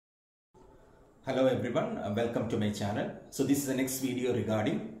Hello everyone, welcome to my channel. So this is the next video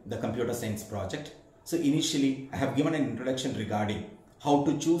regarding the computer science project. So initially I have given an introduction regarding how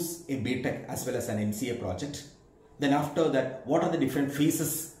to choose a BTech as well as an MCA project. Then after that, what are the different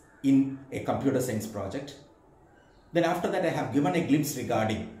phases in a computer science project. Then after that I have given a glimpse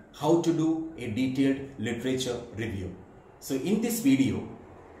regarding how to do a detailed literature review. So in this video,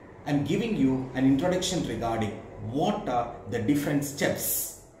 I am giving you an introduction regarding what are the different steps.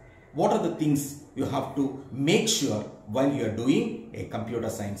 What are the things you have to make sure while you are doing a computer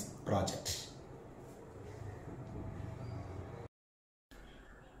science project?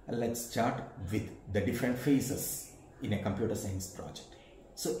 Let's start with the different phases in a computer science project.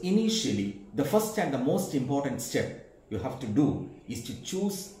 So initially, the first and the most important step you have to do is to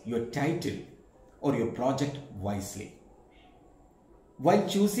choose your title or your project wisely. While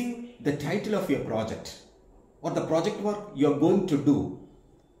choosing the title of your project or the project work you are going to do,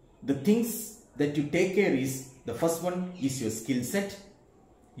 the things that you take care is, the first one is your skill set,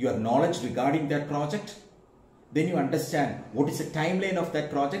 your knowledge regarding that project. Then you understand what is the timeline of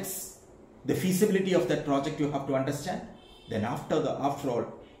that project, the feasibility of that project you have to understand. Then after all,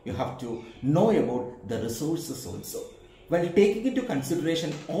 you have to know about the resources also. While taking into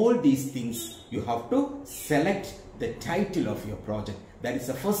consideration all these things, you have to select the title of your project. That is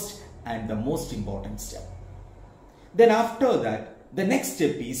the first and the most important step. Then after that, the next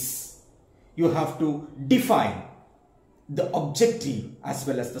step is you have to define the objective as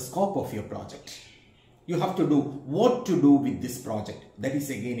well as the scope of your project. You have to do what to do with this project. That is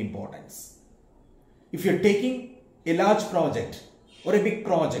again importance. If you are taking a large project or a big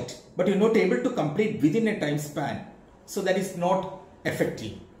project, but you are not able to complete within a time span, so that is not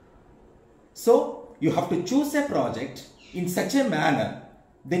effective. So you have to choose a project in such a manner,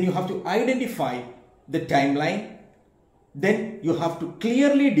 then you have to identify the timeline, then you have to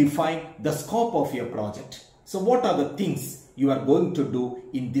clearly define the scope of your project. So what are the things you are going to do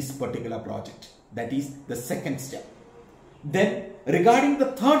in this particular project? That is the second step. Then regarding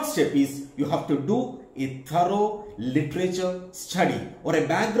the third step is you have to do a thorough literature study or a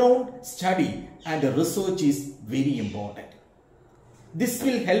background study, and research is very important. This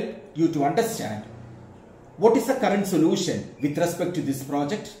will help you to understand what is the current solution with respect to this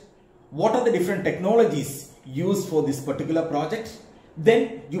project, what are the different technologies used for this particular project.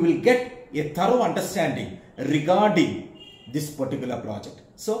 Then you will get a thorough understanding regarding this particular project.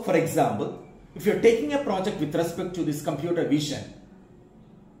 So for example, if you are taking a project with respect to this computer vision,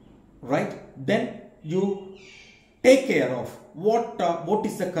 right, then you take care of what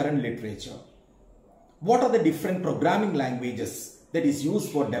is the current literature, what are the different programming languages that is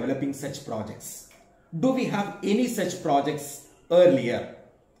used for developing such projects. Do we have any such projects earlier?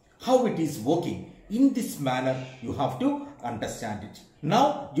 How it is working? In this manner, you have to understand it.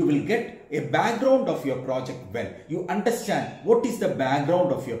 Now you will get a background of your project well. You understand what is the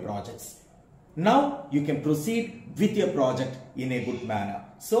background of your projects. Now you can proceed with your project in a good manner.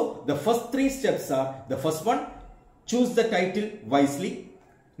 So the first three steps are: the first one, choose the title wisely.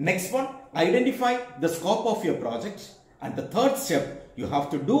 Next one, identify the scope of your project. And the third step, you have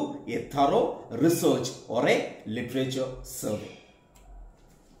to do a thorough research or a literature survey.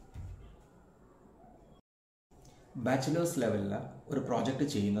 Bachelors ലെവലിൽ ഒരു project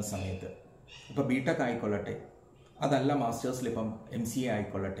ചെയ്യുന്ന സമയത്ത്, ഇപ്പോൾ BTech ആയിക്കൊള്ളട്ടെ, അതല്ല മാസ്റ്റേഴ്സിൽ ഇപ്പം MCA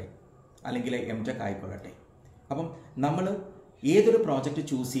ആയിക്കൊള്ളട്ടെ, അല്ലെങ്കിൽ MTech ആയിക്കൊള്ളട്ടെ, അപ്പം നമ്മൾ ഏതൊരു പ്രോജക്റ്റ്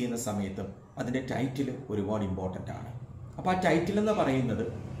ചൂസ് ചെയ്യുന്ന സമയത്തും അതിൻ്റെ ടൈറ്റിൽ ഒരുപാട് ഇമ്പോർട്ടൻ്റ് ആണ്. അപ്പോൾ ആ ടൈറ്റിൽ എന്ന് പറയുന്നത്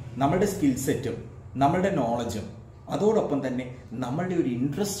നമ്മളുടെ സ്കിൽ സെറ്റും നമ്മളുടെ നോളജും അതോടൊപ്പം തന്നെ നമ്മളുടെ ഒരു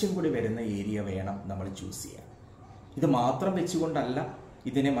ഇൻട്രസ്റ്റും കൂടി വരുന്ന ഏരിയ വേണം നമ്മൾ ചൂസ് ചെയ്യാൻ. ഇത് മാത്രം വെച്ചുകൊണ്ടല്ല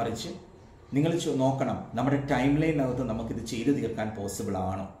ഇതിനെ മറിച്ച് നിങ്ങൾ നോക്കണം, നമ്മുടെ ടൈം ലൈനകത്ത് നമുക്കിത് ചെയ്തു തീർക്കാൻ പോസിബിൾ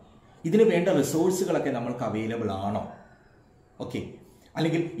ആണോ, ഇതിന് വേണ്ട റിസോഴ്സുകളൊക്കെ നമ്മൾക്ക് അവൈലബിൾ ആണോ, ഓക്കെ,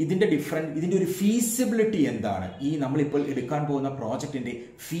 അല്ലെങ്കിൽ ഇതിൻ്റെ ഒരു ഫീസിബിലിറ്റി എന്താണ്, ഈ നമ്മളിപ്പോൾ എടുക്കാൻ പോകുന്ന പ്രോജക്റ്റിൻ്റെ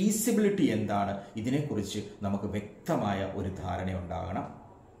ഫീസിബിലിറ്റി എന്താണ്, ഇതിനെക്കുറിച്ച് നമുക്ക് വ്യക്തമായ ഒരു ധാരണ ഉണ്ടാകണം.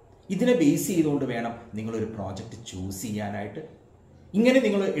 ഇതിനെ ബേസ് ചെയ്തുകൊണ്ട് വേണം നിങ്ങളൊരു പ്രോജക്റ്റ് ചൂസ് ചെയ്യാനായിട്ട്. ഇങ്ങനെ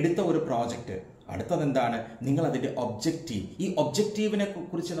നിങ്ങൾ എടുത്ത ഒരു പ്രോജക്റ്റ്, അടുത്തത് എന്താണ്, നിങ്ങൾ അതിൻ്റെ ഒബ്ജക്റ്റീവ്, ഈ ഒബ്ജക്റ്റീവിനെ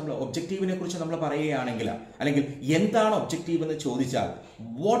കുറിച്ച് നമ്മൾ പറയുകയാണെങ്കിൽ, അല്ലെങ്കിൽ എന്താണ് ഒബ്ജക്റ്റീവ് എന്ന് ചോദിച്ചാൽ,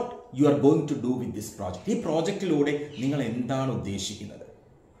 what you are going to do with this project. ഈ പ്രോജക്റ്റിലൂടെ നിങ്ങൾ എന്താണ് ഉദ്ദേശിക്കുന്നത്,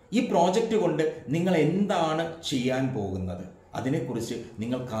 ഈ പ്രോജക്റ്റ് കൊണ്ട് നിങ്ങൾ എന്താണ് ചെയ്യാൻ പോകുന്നത്, അതിനെക്കുറിച്ച്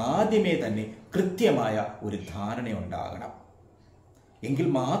നിങ്ങൾക്ക് ആദ്യമേ തന്നെ കൃത്യമായ ഒരു ധാരണ ഉണ്ടാകണം. എങ്കിൽ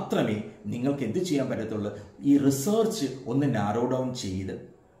മാത്രമേ നിങ്ങൾക്ക് എന്ത് ചെയ്യാൻ പറ്റത്തുള്ളൂ, ഈ റിസർച്ച് ഒന്ന് നാരോ ഡൗൺ ചെയ്ത്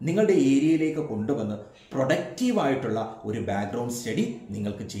നിങ്ങളുടെ ഏരിയയിലേക്ക് കൊണ്ടുവന്ന് പ്രൊഡക്റ്റീവായിട്ടുള്ള ഒരു ബാക്ക്ഗ്രൗണ്ട് സ്റ്റഡി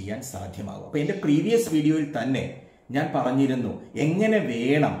നിങ്ങൾക്ക് ചെയ്യാൻ സാധ്യമാകും. അപ്പോൾ എൻ്റെ പ്രീവിയസ് വീഡിയോയിൽ തന്നെ ഞാൻ പറഞ്ഞിരുന്നു എങ്ങനെ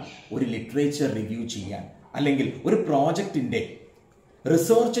വേണം ഒരു ലിറ്ററേച്ചർ റിവ്യൂ ചെയ്യാൻ, അല്ലെങ്കിൽ ഒരു പ്രോജക്റ്റിന്റെ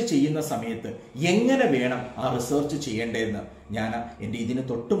റിസർച്ച് ചെയ്യുന്ന സമയത്ത് എങ്ങനെ വേണം ആ റിസർച്ച് ചെയ്യേണ്ടതെന്ന് ഞാൻ എൻ്റെ ഇതിന്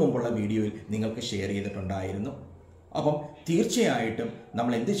തൊട്ട് മുമ്പുള്ള വീഡിയോയിൽ നിങ്ങൾക്ക് ഷെയർ ചെയ്തിട്ടുണ്ടായിരുന്നു. അപ്പം തീർച്ചയായിട്ടും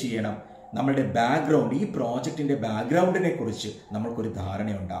നമ്മൾ എന്ത് ചെയ്യണം, നമ്മളുടെ ബാക്ക്ഗ്രൗണ്ട്, ഈ പ്രോജക്റ്റിന്റെ ബാക്ക്ഗ്രൗണ്ടിനെ കുറിച്ച് നമ്മൾക്കൊരു ധാരണ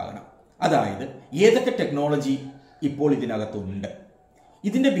ഉണ്ടാകണം. അതായത് ഏതൊക്കെ ടെക്നോളജി ഇപ്പോൾ ഇതിനകത്തുണ്ട്,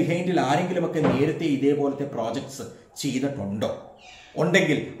 ഇതിന്റെ ബിഹൈൻഡിൽ ആരെങ്കിലുമൊക്കെ നേരത്തെ ഇതേപോലത്തെ പ്രോജക്ട്സ് ചെയ്തിട്ടുണ്ടോ,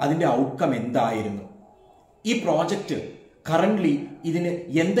 ഉണ്ടെങ്കിൽ അതിന്റെ ഔട്ട്കം എന്തായിരുന്നു, ഈ പ്രോജക്റ്റ് കറന്റ്ലി ഇതിന്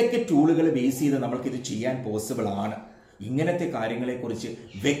എന്തൊക്കെ ടൂളുകൾ ബേസ് ചെയ്ത് നമ്മൾക്കിത് ചെയ്യാൻ പോസിബിൾ ആണ്, ഇങ്ങനത്തെ കാര്യങ്ങളെക്കുറിച്ച്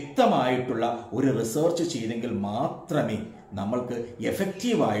വ്യക്തമായിട്ടുള്ള ഒരു റിസർച്ച് ചെയ്തെങ്കിൽ മാത്രമേ നമ്മൾക്ക്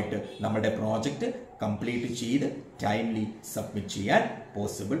എഫക്റ്റീവായിട്ട് നമ്മുടെ പ്രോജക്റ്റ് കംപ്ലീറ്റ് ചെയ്ത് ടൈംലി സബ്മിറ്റ് ചെയ്യാൻ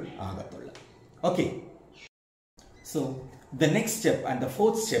possible ആകത്തുള്ളൂ. Okay, so the next step and the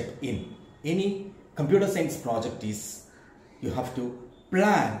fourth step in any computer science project is you have to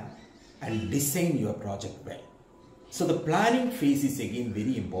plan and design your project well. So the planning phase is again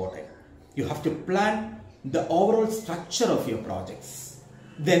very important. You have to plan the overall structure of your projects.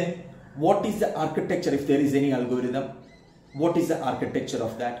 Then what is the architecture, if there is any algorithm, what is the architecture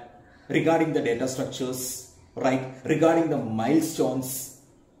of that, regarding the data structures, right, regarding the milestones,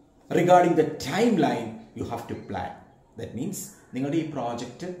 regarding the timeline, you have to plan. That means നിങ്ങളുടെ ഈ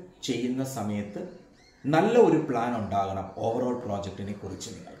project ചെയ്യുന്ന സമയത്ത് നല്ല ഒരു plan ഉണ്ടാകണം overall പ്രോജക്റ്റിനെ കുറിച്ച്.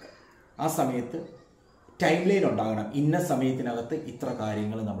 നിങ്ങൾക്ക് ആ സമയത്ത് ടൈം ലൈൻ ഉണ്ടാകണം, ഇന്ന സമയത്തിനകത്ത് ഇത്ര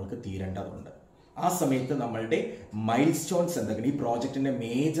കാര്യങ്ങൾ നമ്മൾക്ക് തീരേണ്ടതുണ്ട്. ആ സമയത്ത് നമ്മളുടെ മൈൽ സ്റ്റോൺസ് എന്തൊക്കെയാണ്, ഈ പ്രോജക്റ്റിന്റെ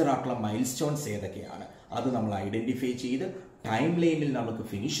മേജർ ആയിട്ടുള്ള മൈൽ സ്റ്റോൺസ് ഏതൊക്കെയാണ്, അത് നമ്മൾ ഐഡന്റിഫൈ ചെയ്ത് ടൈം ലൈനിൽ നമുക്ക്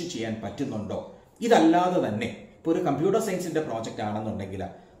ഫിനിഷ് ചെയ്യാൻ പറ്റുന്നുണ്ടോ. ഇതല്ലാതെ തന്നെ ഇപ്പോൾ ഒരു കമ്പ്യൂട്ടർ സയൻസിന്റെ പ്രോജക്റ്റ് ആണെന്നുണ്ടെങ്കിൽ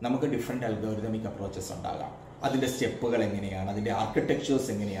നമുക്ക് ഡിഫറെന്റ് അൽഗോരിതമിക് അപ്രോച്ചസ് ഉണ്ടാകാം. അതിന്റെ സ്റ്റെപ്പുകൾ എങ്ങനെയാണ്, അതിന്റെ ആർക്കിടെക്ചേഴ്സ്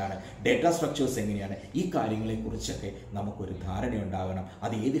എങ്ങനെയാണ്, ഡേറ്റ സ്ട്രക്ചേഴ്സ് എങ്ങനെയാണ്, ഈ കാര്യങ്ങളെ കുറിച്ചൊക്കെ നമുക്കൊരു ധാരണ ഉണ്ടാകണം.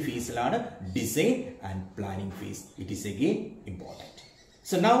 അത് ഏത് ഫേസിലാണ്? Design and planning face. It is again important.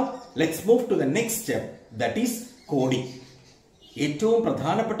 So now let's move to the next step, that is coding. ഏറ്റവും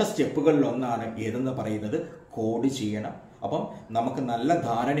പ്രധാനപ്പെട്ട സ്റ്റെപ്പുകളിൽ ഒന്നാണ് ഏതെന്ന് പറയുന്നത് കോഡ് ചെയ്യണം. അപ്പം നമുക്ക് നല്ല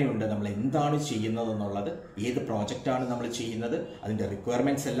ധാരണയുണ്ട് നമ്മൾ എന്താണ് ചെയ്യുന്നത് എന്നുള്ളത്, ഏത് പ്രോജക്റ്റാണ് നമ്മൾ ചെയ്യുന്നത്, അതിന്റെ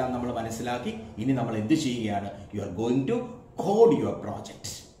റിക്വയർമെന്റ്സ് എല്ലാം നമ്മൾ മനസ്സിലാക്കി ഇനി നമ്മൾ എന്ത് ചെയ്യുകയാണ്, you are going to code your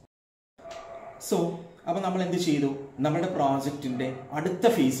project. So അപ്പം നമ്മൾ എന്ത് ചെയ്തു, നമ്മുടെ പ്രോജക്റ്റിന്റെ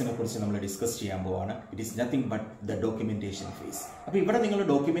അടുത്ത ഫേസിനെ കുറിച്ച് നമ്മൾ ഡിസ്കസ് ചെയ്യാൻ പോവാണ്. It is nothing but the documentation face. അപ്പൊ ഇവിടെ നിങ്ങൾ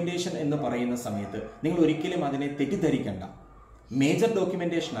ഡോക്യുമെന്റേഷൻ എന്ന് പറയുന്ന സമയത്ത് നിങ്ങൾ ഒരിക്കലും അതിനെ തെറ്റിദ്ധരിക്കണ്ട. മേജർ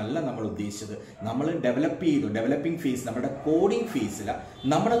ഡോക്യുമെന്റേഷൻ അല്ല നമ്മൾ ഉദ്ദേശിച്ചത്. നമ്മൾ ഡെവലപ്പിംഗ് ഫേസ്, നമ്മുടെ കോഡിംഗ് ഫേസിൽ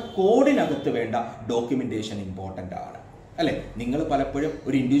നമ്മുടെ കോഡിനകത്ത് വേണ്ട ഡോക്യുമെന്റേഷൻ ഇമ്പോർട്ടൻ്റ് ആണ്, അല്ലെ? നിങ്ങൾ പലപ്പോഴും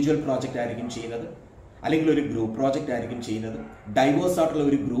ഒരു ഇൻഡിവിജ്വൽ പ്രോജക്റ്റ് ആയിരിക്കും ചെയ്യുന്നത്, അല്ലെങ്കിൽ ഒരു ഗ്രൂപ്പ് പ്രോജക്റ്റ് ആയിരിക്കും ചെയ്യുന്നത്, ഡൈവേഴ്സ് ആയിട്ടുള്ള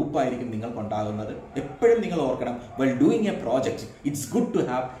ഒരു ഗ്രൂപ്പ് ആയിരിക്കും നിങ്ങൾക്കുണ്ടാകുന്നത്. എപ്പോഴും നിങ്ങൾ ഓർക്കണം, well doing A project it's good to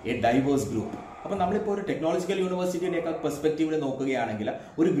have A diverse group. അപ്പം നമ്മളിപ്പോൾ ഒരു ടെക്നോളജിക്കൽ യൂണിവേഴ്സിറ്റിയുടെയൊക്കെ പെർസ്പെക്റ്റീവിൽ നോക്കുകയാണെങ്കിൽ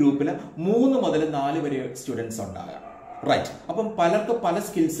ഒരു ഗ്രൂപ്പിൽ 3 മുതൽ 4 വരെ സ്റ്റുഡൻസ് ഉണ്ടാകാം, റൈറ്റ്? അപ്പം പലർക്കും പല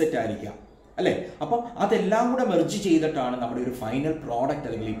സ്കിൽ സെറ്റ് ആയിരിക്കാം, അല്ലെ? അപ്പം അതെല്ലാം കൂടെ മെർജ് ചെയ്തിട്ടാണ് നമ്മുടെ ഒരു ഫൈനൽ പ്രോഡക്റ്റ്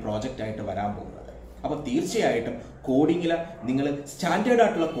അല്ലെങ്കിൽ ഈ പ്രോജക്റ്റ് ആയിട്ട് വരാൻ പോകുന്നത്. അപ്പം തീർച്ചയായിട്ടും കോഡിങ്ങിൽ നിങ്ങൾ സ്റ്റാൻഡേർഡ്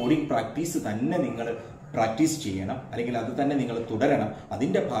ആയിട്ടുള്ള കോഡിംഗ് പ്രാക്ടീസ് തന്നെ നിങ്ങൾ പ്രാക്ടീസ് ചെയ്യണം, അല്ലെങ്കിൽ അത് തന്നെ നിങ്ങൾ തുടരണം.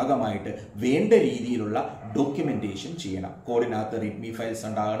 അതിന്റെ ഭാഗമായിട്ട് വേണ്ട രീതിയിലുള്ള ഡോക്യുമെന്റേഷൻ ചെയ്യണം. കോഡിനകത്ത് റീഡ്മി ഫയൽസ്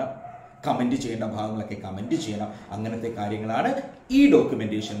ഉണ്ടാകണം, കമന്റ് ചെയ്യേണ്ട ഭാഗങ്ങളൊക്കെ കമന്റ് ചെയ്യണം. അങ്ങനത്തെ കാര്യങ്ങളാണ് ഈ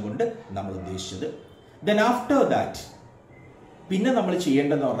ഡോക്യുമെന്റേഷൻ കൊണ്ട് നമ്മൾ ഉദ്ദേശിച്ചത്. ദെൻ ആഫ്റ്റർ ദാറ്റ് പിന്നെ നമ്മൾ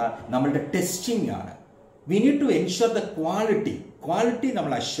ചെയ്യേണ്ടതെന്ന് പറഞ്ഞാൽ നമ്മളുടെ ടെസ്റ്റിംഗ് ആണ്. We need to ensure the quality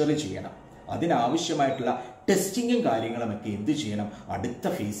നമ്മൾ അഷ്വർ ചെയ്യണം. അതിനാവശ്യമായിട്ടുള്ള ടെസ്റ്റിങ്ങും കാര്യങ്ങളുമൊക്കെ എന്ത് ചെയ്യണം, അടുത്ത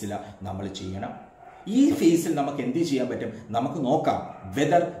ഫേസിൽ നമ്മൾ ചെയ്യണം. ഈ ഫേസിൽ നമുക്ക് എന്ത് ചെയ്യാൻ പറ്റും, നമുക്ക് നോക്കാം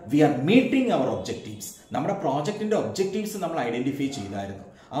വെദർ വി ആർ മീറ്റിംഗ് അവർ ഒബ്ജക്റ്റീവ്സ്. നമ്മുടെ പ്രോജക്റ്റിന്റെ ഒബ്ജക്റ്റീവ്സ് നമ്മൾ ഐഡന്റിഫൈ ചെയ്തായിരുന്നു.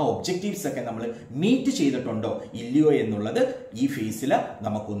 ആ ഒബ്ജക്റ്റീവ്സ് ഒക്കെ നമ്മൾ മീറ്റ് ചെയ്തിട്ടുണ്ടോ ഇല്ലയോ എന്നുള്ളത് ഈ ഫേസിൽ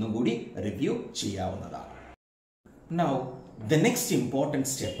നമുക്കൊന്നും കൂടി റിവ്യൂ ചെയ്യാവുന്നതാണ്. Now the next important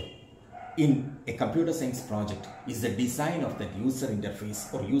step in a computer science project is the design of the user interface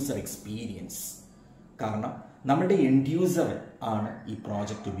or user experience. കാരണം നമ്മുടെ എൻഡ് യൂസർ ആണ് ഈ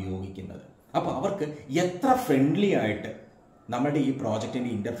പ്രോജക്റ്റ് ഉപയോഗിക്കുന്നത്. അപ്പോൾ അവർക്ക് എത്ര ഫ്രണ്ട്ലി ആയിട്ട് നമ്മുടെ ഈ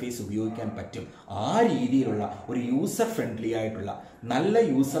പ്രോജക്റ്റിന്റെ ഇന്റർഫേസ് ഉപയോഗിക്കാൻ പറ്റും, ആ രീതിയിലുള്ള ഒരു യൂസർ ഫ്രണ്ട്ലി ആയിട്ടുള്ള നല്ല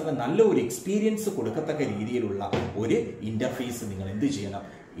യൂസറിന് നല്ല ഒരു എക്സ്പീരിയൻസ് കൊടുക്കത്തക്ക രീതിയിലുള്ള ഒരു ഇന്റർഫേസ് നിങ്ങൾ എന്ത് ചെയ്യണം,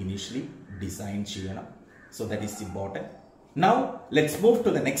 ഇനീഷ്യലി ഡിസൈൻ ചെയ്യണം. So that is important. Now let's move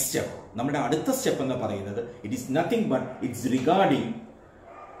to the next step. നമ്മുടെ അടുത്ത സ്റ്റെപ്പ് എന്ന് പറയുന്നത് it is nothing but it's regarding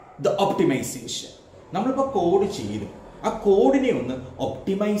the optimization. നമ്മളിപ്പോൾ കോഡ് ചെയ്തു, ആ കോഡിനെ ഒന്ന്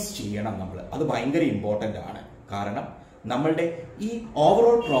ഒപ്റ്റിമൈസ് ചെയ്യണം നമ്മൾ. അത് ഭയങ്കര ഇമ്പോർട്ടൻ്റ് ആണ്. കാരണം നമ്മളുടെ ഈ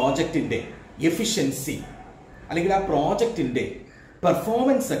ഓവറോൾ പ്രോജക്റ്റിന്റെ എഫിഷ്യൻസി അല്ലെങ്കിൽ ആ പ്രോജക്റ്റിൻ്റെ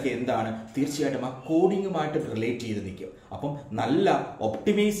പെർഫോമൻസ് ഒക്കെ എന്താണ് തീർച്ചയായിട്ടും ആ കോഡിങ്ങുമായിട്ട് റിലേറ്റ് ചെയ്ത് നിൽക്കും. അപ്പം നല്ല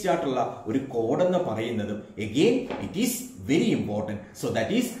ഒപ്റ്റിമൈസ്ഡ് ആയിട്ടുള്ള ഒരു കോഡ് എന്ന് പറയുന്നതും again it is very important. So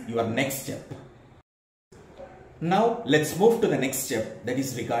that is your next step. Now let's move to the next step, that is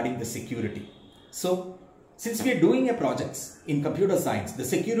regarding the security. So since we are doing a projects in computer science, the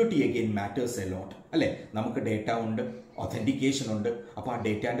security again matters a lot. അല്ലേ, നമുക്ക് data ഉണ്ട്, authentication ഉണ്ട്. അപ്പോൾ ആ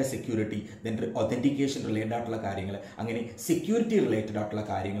ഡേറ്റാൻ്റെ security, then authentication related ആയിട്ടുള്ള കാര്യങ്ങൾ, അങ്ങനെ security related ആയിട്ടുള്ള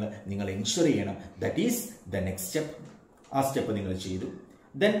കാര്യങ്ങൾ നിങ്ങൾ എൻഷുർ ചെയ്യണം. That is the next step. ആ സ്റ്റെപ്പ് നിങ്ങൾ ചെയ്തു.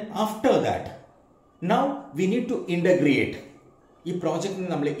 Then after that now we need to integrate. ഈ പ്രോജക്റ്റിനെ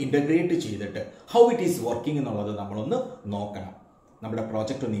നമ്മൾ ഇൻ്റഗ്രേറ്റ് ചെയ്തിട്ട് ഹൗ ഇറ്റ് ഈസ് വർക്കിംഗ് എന്നുള്ളത് നമ്മളൊന്ന് നോക്കണം. നമ്മുടെ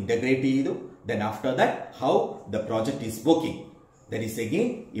പ്രോജക്റ്റ് ഒന്ന് ഇൻ്റഗ്രേറ്റ് ചെയ്തു. Then after that how the project is working, that is again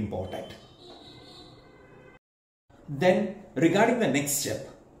important. Then regarding the next step,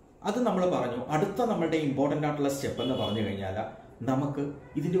 അത് നമ്മൾ പറഞ്ഞു. അടുത്ത നമ്മളുടെ ഇമ്പോർട്ടൻ്റ് ആയിട്ടുള്ള സ്റ്റെപ്പ് എന്ന് പറഞ്ഞു കഴിഞ്ഞാൽ നമുക്ക്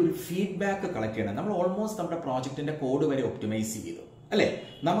ഇതിൻ്റെ ഒരു ഫീഡ്ബാക്ക് കളക്ട് ചെയ്യണം. നമ്മൾ ഓൾമോസ്റ്റ് നമ്മുടെ പ്രോജക്റ്റിൻ്റെ കോഡ് വരെ ഒപ്റ്റിമൈസ് ചെയ്തു അല്ലേ.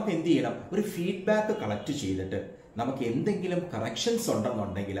 നമുക്ക് എന്ത് ചെയ്യണം, ഒരു ഫീഡ്ബാക്ക് കളക്ട് ചെയ്തിട്ട് നമുക്ക് എന്തെങ്കിലും കറക്ഷൻസ്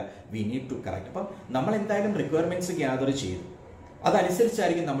ഉണ്ടെന്നുണ്ടെങ്കിൽ വി നീഡ് ടു കറക്റ്റ്. അപ്പം നമ്മൾ എന്തായാലും റിക്വയർമെൻറ്റ്സ് ഗ്യാദർ ചെയ്തു,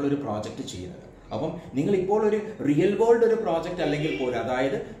 അതനുസരിച്ചായിരിക്കും നമ്മളൊരു പ്രോജക്റ്റ് ചെയ്യുന്നത്. അപ്പം നിങ്ങളിപ്പോൾ ഒരു റിയൽ വേൾഡ് ഒരു പ്രോജക്റ്റ് അല്ലെങ്കിൽ പോലും,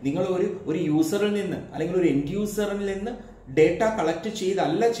 അതായത് നിങ്ങൾ ഒരു യൂസറിൽ നിന്ന് അല്ലെങ്കിൽ ഒരു എൻഡ് യൂസറിൽ നിന്ന് ഡേറ്റ കളക്ട്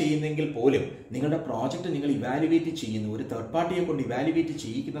ചെയ്തല്ല ചെയ്യുന്നെങ്കിൽ പോലും നിങ്ങളുടെ പ്രോജക്റ്റ് നിങ്ങൾ ഇവാലുവേറ്റ് ചെയ്യുന്നു, ഒരു തേർഡ് പാർട്ടിയെ കൊണ്ട് ഇവാലുവേറ്റ്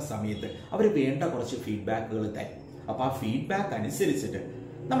ചെയ്യിക്കുന്ന സമയത്ത് അവർ വേണ്ട കുറച്ച് ഫീഡ്ബാക്കുകൾ തരും. അപ്പോൾ ആ ഫീഡ്ബാക്ക് അനുസരിച്ചിട്ട്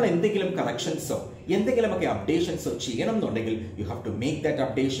നമ്മൾ എന്തെങ്കിലും കറക്ഷൻസോ എന്തെങ്കിലുമൊക്കെ അപ്ഡേഷൻസോ ചെയ്യണം എന്നുണ്ടെങ്കിൽ you have to make that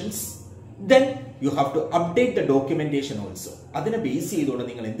updations. Then you have to update the documentation also. അതിനെ ബേസ് ചെയ്തുകൊണ്ട്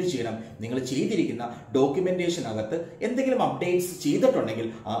നിങ്ങൾ എന്ത് ചെയ്യണം, നിങ്ങൾ ചെയ്തിരിക്കുന്ന ഡോക്യുമെന്റേഷനകത്ത് എന്തെങ്കിലും അപ്ഡേറ്റ്സ് ചെയ്തിട്ടുണ്ടെങ്കിൽ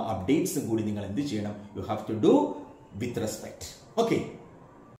ആ അപ്ഡേറ്റ്സും കൂടി നിങ്ങൾ എന്ത് ചെയ്യണം, you have to do with respect. Okay,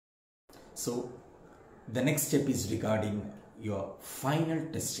 so the next step is regarding your final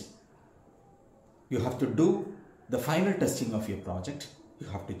testing. You have to do the final testing of your project. You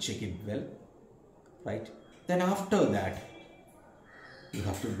have to check it well, right? Then after that, you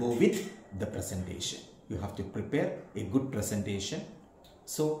have to go with the presentation. You have to prepare a good presentation.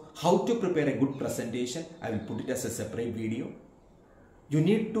 So how to prepare a good presentation, I will put it as a separate video. You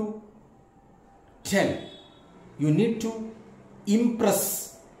need to tell, you need to impress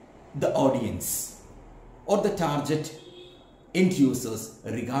the audience or the target end users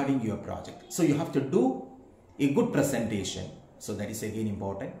regarding your project. So you have to do a good presentation. So that is again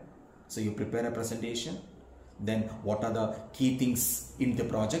important. So you prepare a presentation. Then what are the key things in the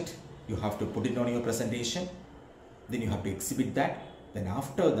project? You have to put it on your presentation. Then you have to exhibit that. Then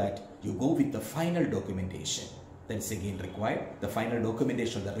after that you go with the final documentation. That is again required. The final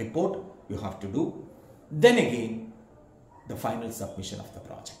documentation of the report you have to do. Then again the final submission of the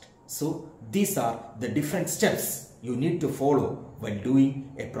project. So these are the different steps you need to follow when doing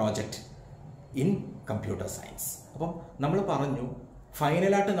a project in computer science. അപ്പം നമ്മൾ പറഞ്ഞു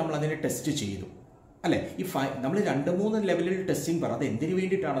ഫൈനലായിട്ട് നമ്മൾ അതിനെ test ചെയ്തു അല്ലേ. ഈ നമ്മൾ 2-3 ലെവലിൽ ടെസ്റ്റിംഗ് പറഞ്ഞത് എന്തിനു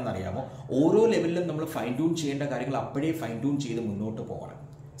വേണ്ടിയിട്ടാണെന്ന് അറിയാമോ, ഓരോ ലെവലിലും നമ്മൾ ഫൈൻ ട്യൂൺ ചെയ്യേണ്ട കാര്യങ്ങൾ അപ്പോഴേ ഫൈൻ ട്യൂൺ ചെയ്ത് മുന്നോട്ട് പോകണം.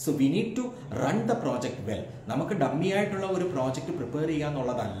 So we need to run the project well. നമുക്ക് ഡമ്മി ആയിട്ടുള്ള ഒരു പ്രോജക്റ്റ് പ്രിപ്പയർ ചെയ്യുക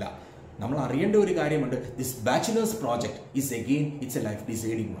എന്നുള്ളതല്ല. നമ്മൾ അറിയേണ്ട ഒരു കാര്യമുണ്ട്, this bachelors project is again it's A life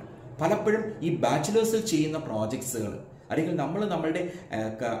deciding one. പലപ്പോഴും ഈ ബാച്ചിലേഴ്സിൽ ചെയ്യുന്ന പ്രോജക്ട്സുകൾ അല്ലെങ്കിൽ നമ്മളുടെ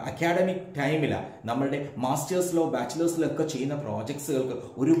അക്കാഡമിക് ടൈമിലാണ് നമ്മളുടെ മാസ്റ്റേഴ്സിലോ ബാച്ചിലേഴ്സിലോ ഒക്കെ ചെയ്യുന്ന പ്രോജക്ട്സുകൾക്ക്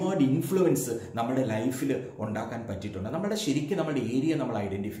ഒരുപാട് ഇൻഫ്ലുവൻസ് നമ്മുടെ ലൈഫിൽ ഉണ്ടാക്കാൻ പറ്റിയിട്ടുണ്ട്. ശരിക്കും നമ്മുടെ ഏരിയ നമ്മൾ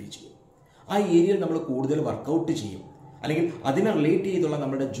ഐഡൻറ്റിഫൈ ചെയ്യും, ആ ഏരിയയിൽ നമ്മൾ കൂടുതൽ വർക്കൗട്ട് ചെയ്യും, അല്ലെങ്കിൽ അതിനെ റിലേറ്റ് ചെയ്തുള്ള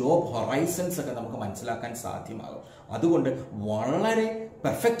നമ്മുടെ ജോബ് ഹൊറൈസൺസ് ഒക്കെ നമുക്ക് മനസ്സിലാക്കാൻ സാധ്യമാകും. അതുകൊണ്ട് വളരെ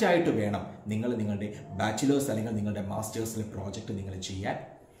പെർഫെക്റ്റ് ആയിട്ട് വേണം നിങ്ങളുടെ ബാച്ചിലേഴ്സ് അല്ലെങ്കിൽ നിങ്ങളുടെ മാസ്റ്റേഴ്സിലെ പ്രോജക്റ്റ് നിങ്ങൾ ചെയ്യാൻ.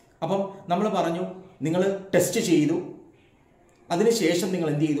 അപ്പം നമ്മൾ പറഞ്ഞു നിങ്ങൾ ടെസ്റ്റ് ചെയ്തു, അതിനുശേഷം നിങ്ങൾ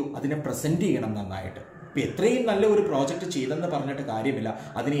എന്ത് ചെയ്തു, അതിനെ പ്രസൻറ്റ് ചെയ്യണം നന്നായിട്ട്. ഇപ്പം എത്രയും നല്ല ഒരു പ്രോജക്റ്റ് ചെയ്തെന്ന് പറഞ്ഞിട്ട് കാര്യമില്ല,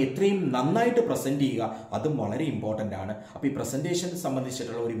 അതിനെ എത്രയും നന്നായിട്ട് പ്രസൻറ്റ് ചെയ്യുക, അതും വളരെ ഇമ്പോർട്ടൻ്റ് ആണ്. അപ്പോൾ ഈ പ്രസൻറ്റേഷൻ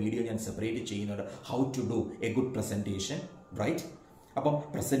സംബന്ധിച്ചിട്ടുള്ള ഒരു വീഡിയോ ഞാൻ സെപ്പറേറ്റ് ചെയ്യുന്നുണ്ട്, how to do A good presentation, right? അപ്പം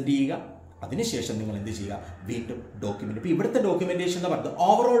പ്രസൻറ്റ് ചെയ്യുക, അതിനുശേഷം നിങ്ങൾ എന്ത് ചെയ്യുക, വീണ്ടും ഡോക്യുമെന്റ്. ഇപ്പോൾ ഇവിടുത്തെ ഡോക്യുമെന്റേഷൻ എന്ന് പറയുന്നത്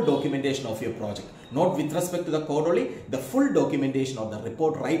overall documentation of your project, not with respect to the code only, the full documentation of the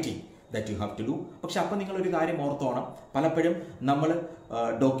report writing that you have to do. പക്ഷെ അപ്പം നിങ്ങളൊരു കാര്യം ഓർത്തോണം, പലപ്പോഴും നമ്മൾ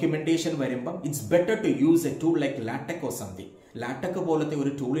ഡോക്യുമെന്റേഷൻ വരുമ്പം it's better to use A tool like ലാറ്റക് or something. ലാറ്റക് പോലത്തെ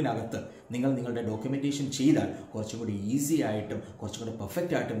ഒരു ടൂളിനകത്ത് നിങ്ങളുടെ ഡോക്യുമെന്റേഷൻ ചെയ്താൽ കുറച്ചും കൂടി ഈസി ആയിട്ടും കുറച്ചും കൂടി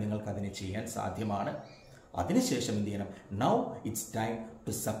പെർഫെക്റ്റ് ആയിട്ടും നിങ്ങൾക്ക് അതിനെ ചെയ്യാൻ സാധ്യമാണ്. അതിനുശേഷം എന്ത് ചെയ്യണം, now it's time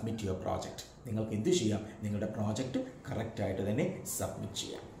to submit your project. നിങ്ങൾക്ക് എന്ത് ചെയ്യാം, നിങ്ങളുടെ പ്രോജക്റ്റ് കറക്റ്റായിട്ട് തന്നെ സബ്മിറ്റ്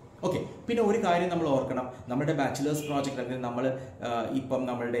ചെയ്യാം. ഓക്കെ, പിന്നെ ഒരു കാര്യം നമ്മൾ ഓർക്കണം, നമ്മുടെ ബാച്ചിലേഴ്സ് പ്രോജക്റ്റ് അല്ലെങ്കിൽ നമ്മൾ ഇപ്പം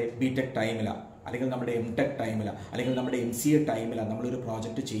നമ്മളുടെ ബിടെക് ടൈമിലാണ് അല്ലെങ്കിൽ നമ്മുടെ MTech ടൈമിലാണ്, അല്ലെങ്കിൽ നമ്മുടെ MCA ടൈമിലാണ് നമ്മളൊരു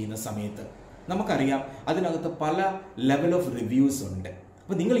പ്രോജക്റ്റ് ചെയ്യുന്ന സമയത്ത് നമുക്കറിയാം അതിനകത്ത് പല ലെവൽ ഓഫ് റിവ്യൂസ് ഉണ്ട്.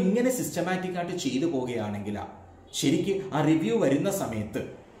 അപ്പോൾ നിങ്ങൾ ഇങ്ങനെ സിസ്റ്റമാറ്റിക് ആയിട്ട് ചെയ്തു പോവുകയാണെങ്കിൽ ശരിക്കും ആ റിവ്യൂ വരുന്ന സമയത്ത്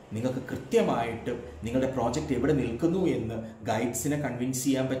നിങ്ങൾക്ക് കൃത്യമായിട്ട് നിങ്ങളുടെ പ്രോജക്റ്റ് എവിടെ നിൽക്കുന്നു എന്ന് ഗൈഡ്സിനെ കൺവിൻസ്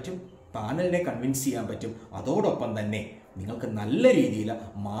ചെയ്യാൻ പറ്റും, പാനലിനെ കൺവിൻസ് ചെയ്യാൻ പറ്റും. അതോടൊപ്പം തന്നെ നിങ്ങൾക്ക് നല്ല രീതിയിൽ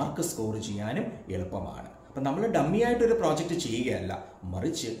മാർക്ക് സ്കോർ ചെയ്യാനും എളുപ്പമാണ്. അപ്പം നമ്മൾ ഡമ്മി ആയിട്ടൊരു പ്രോജക്റ്റ് ചെയ്യുകയല്ല,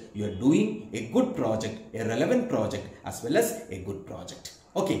 മറിച്ച് you are doing A good project, A relevant project as well as A good project.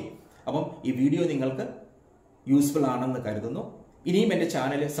 Okay, അപ്പം ഈ വീഡിയോ നിങ്ങൾക്ക് യൂസ്ഫുൾ ആണെന്ന് കരുതുന്നു. ഇനിയും എൻ്റെ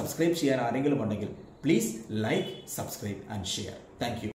ചാനൽ സബ്സ്ക്രൈബ് ചെയ്യാൻ ആരെങ്കിലും ഉണ്ടെങ്കിൽ please like, subscribe and share. Thank you.